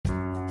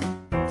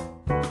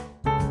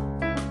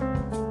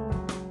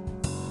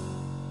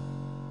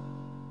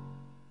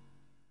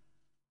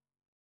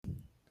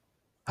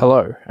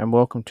Hello and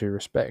welcome to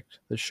Respect,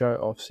 the show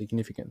of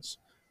significance.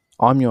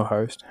 I'm your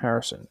host,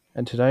 Harrison,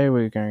 and today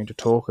we're going to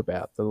talk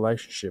about the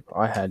relationship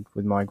I had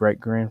with my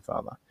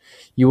great-grandfather.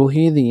 You will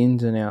hear the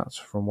ins and outs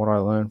from what I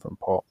learned from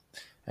Pop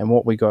and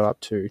what we got up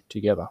to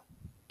together.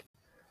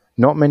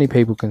 Not many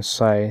people can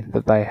say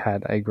that they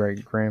had a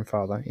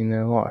great-grandfather in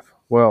their life.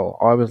 Well,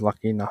 I was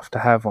lucky enough to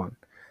have one.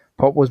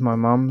 Pop was my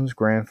mum's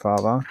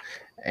grandfather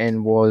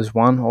and was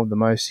one of the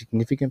most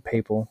significant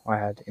people I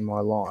had in my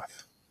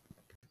life.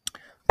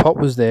 Pop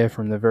was there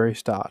from the very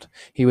start.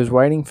 He was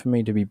waiting for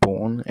me to be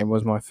born and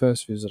was my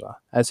first visitor,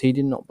 as he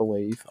did not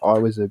believe I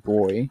was a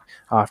boy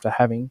after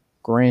having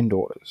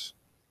granddaughters.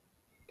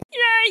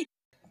 Yay!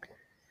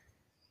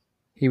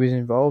 He was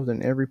involved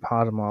in every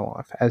part of my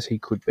life, as he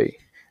could be.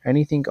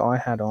 Anything I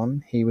had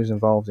on, he was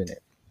involved in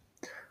it.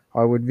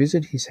 I would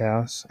visit his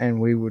house and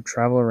we would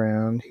travel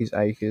around his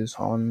acres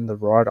on the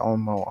ride-on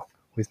mower,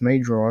 with me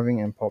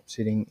driving and Pop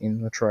sitting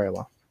in the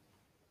trailer.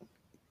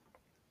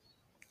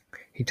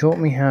 He taught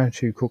me how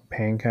to cook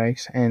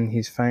pancakes and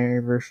his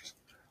favourite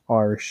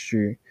Irish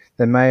stew.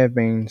 There may have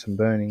been some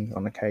burning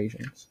on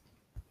occasions.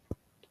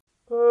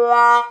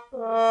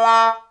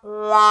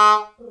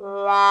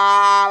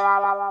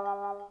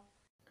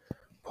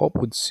 Pop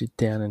would sit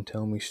down and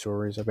tell me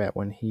stories about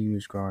when he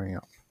was growing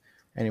up,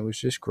 and it was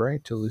just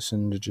great to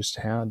listen to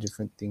just how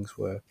different things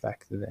were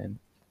back then.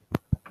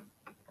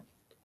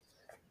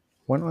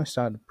 When I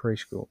started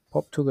preschool,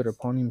 Pop took it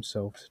upon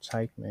himself to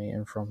take me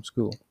and from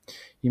school.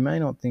 You may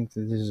not think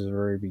that this is a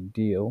very big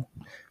deal,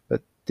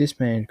 but this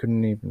man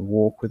couldn't even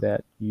walk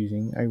without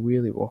using a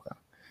wheelie walker.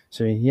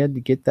 So he had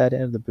to get that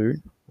out of the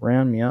boot,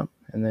 round me up,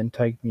 and then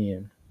take me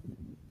in.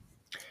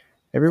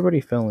 Everybody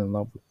fell in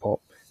love with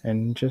Pop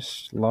and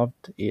just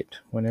loved it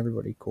when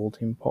everybody called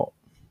him Pop.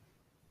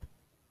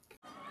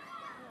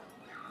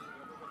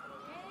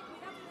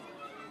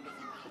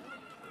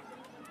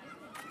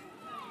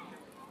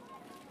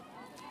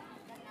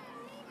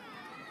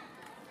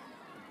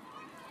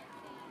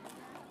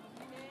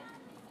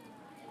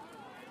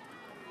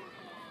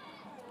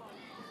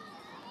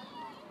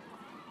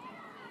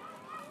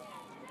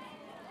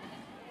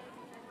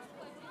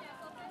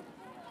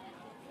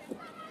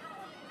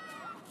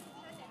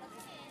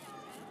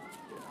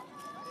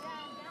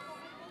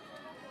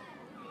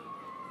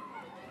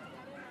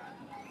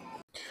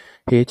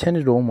 He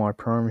attended all my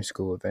primary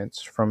school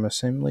events, from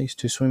assemblies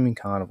to swimming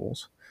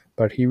carnivals,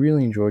 but he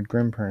really enjoyed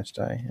Grandparents'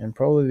 Day and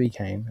probably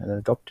became an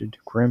adopted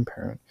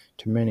grandparent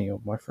to many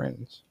of my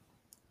friends.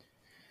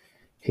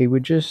 He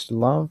would just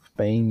love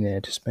being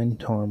there to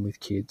spend time with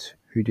kids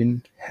who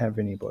didn't have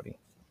anybody.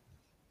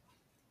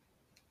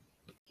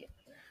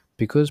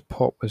 Because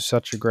Pop was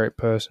such a great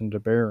person to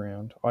be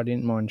around, I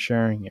didn't mind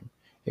sharing him.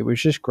 It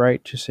was just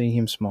great to see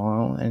him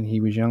smile, and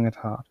he was young at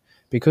heart.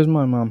 Because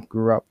my mum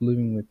grew up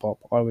living with Pop,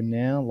 I would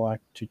now like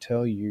to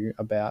tell you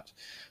about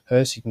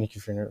her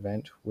significant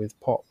event with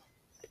Pop.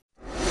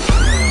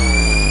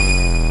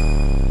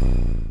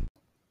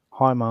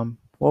 Hi Mum,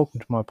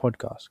 welcome to my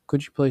podcast.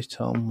 Could you please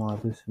tell my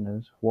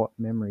listeners what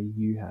memory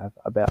you have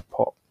about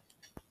Pop?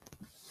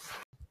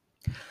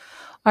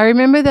 I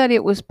remember that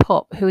it was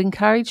Pop who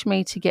encouraged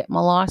me to get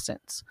my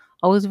license.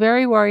 I was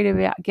very worried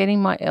about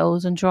getting my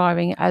L's and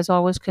driving, as I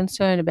was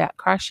concerned about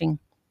crashing,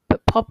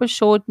 but Pop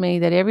assured me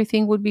that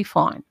everything would be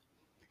fine.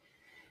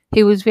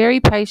 He was very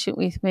patient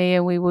with me,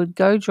 and we would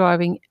go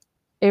driving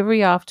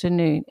every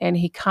afternoon, and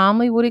he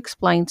calmly would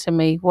explain to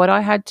me what I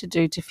had to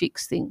do to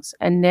fix things,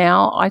 and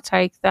now I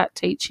take that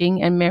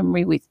teaching and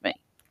memory with me.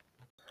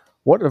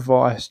 What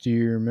advice do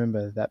you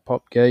remember that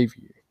Pop gave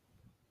you?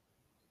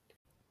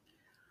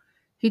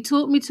 He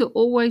taught me to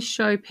always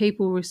show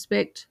people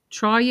respect,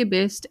 try your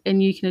best,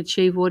 and you can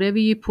achieve whatever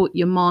you put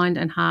your mind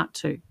and heart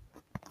to.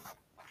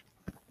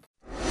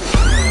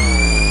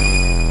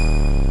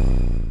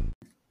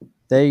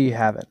 There you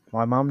have it,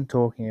 my mum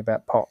talking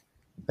about Pop.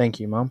 Thank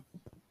you, Mum.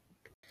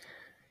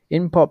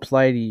 In Pop's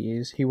later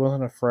years, he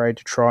wasn't afraid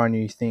to try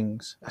new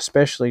things,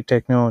 especially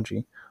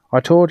technology.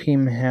 I taught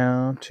him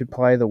how to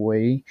play the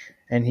Wii,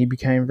 and he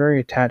became very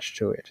attached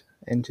to it,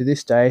 and to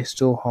this day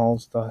still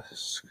holds the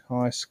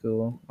high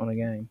score on a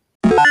game.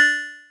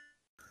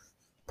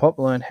 Pop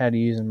learned how to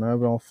use a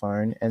mobile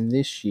phone, and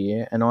this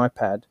year an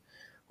iPad.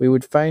 We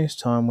would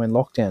FaceTime when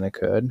lockdown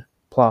occurred,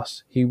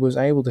 plus he was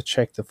able to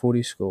check the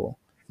footy score.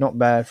 Not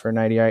bad for an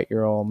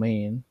 88-year-old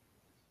man.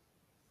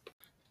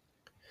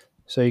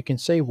 So you can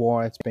see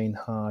why it's been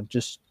hard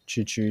just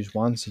to choose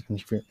one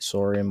significant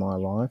story in my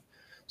life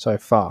so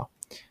far.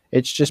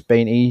 It's just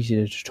been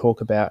easier to talk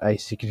about a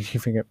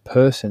significant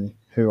person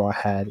who I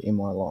had in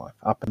my life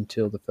up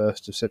until the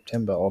 1st of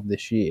September of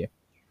this year.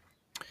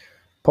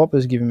 Pop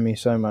has given me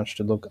so much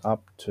to look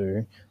up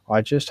to.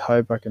 I just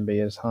hope I can be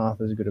as half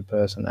as good a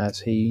person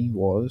as he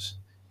was.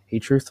 He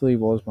truthfully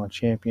was my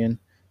champion.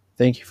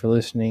 Thank you for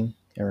listening,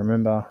 and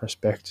remember,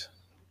 respect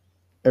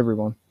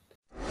everyone.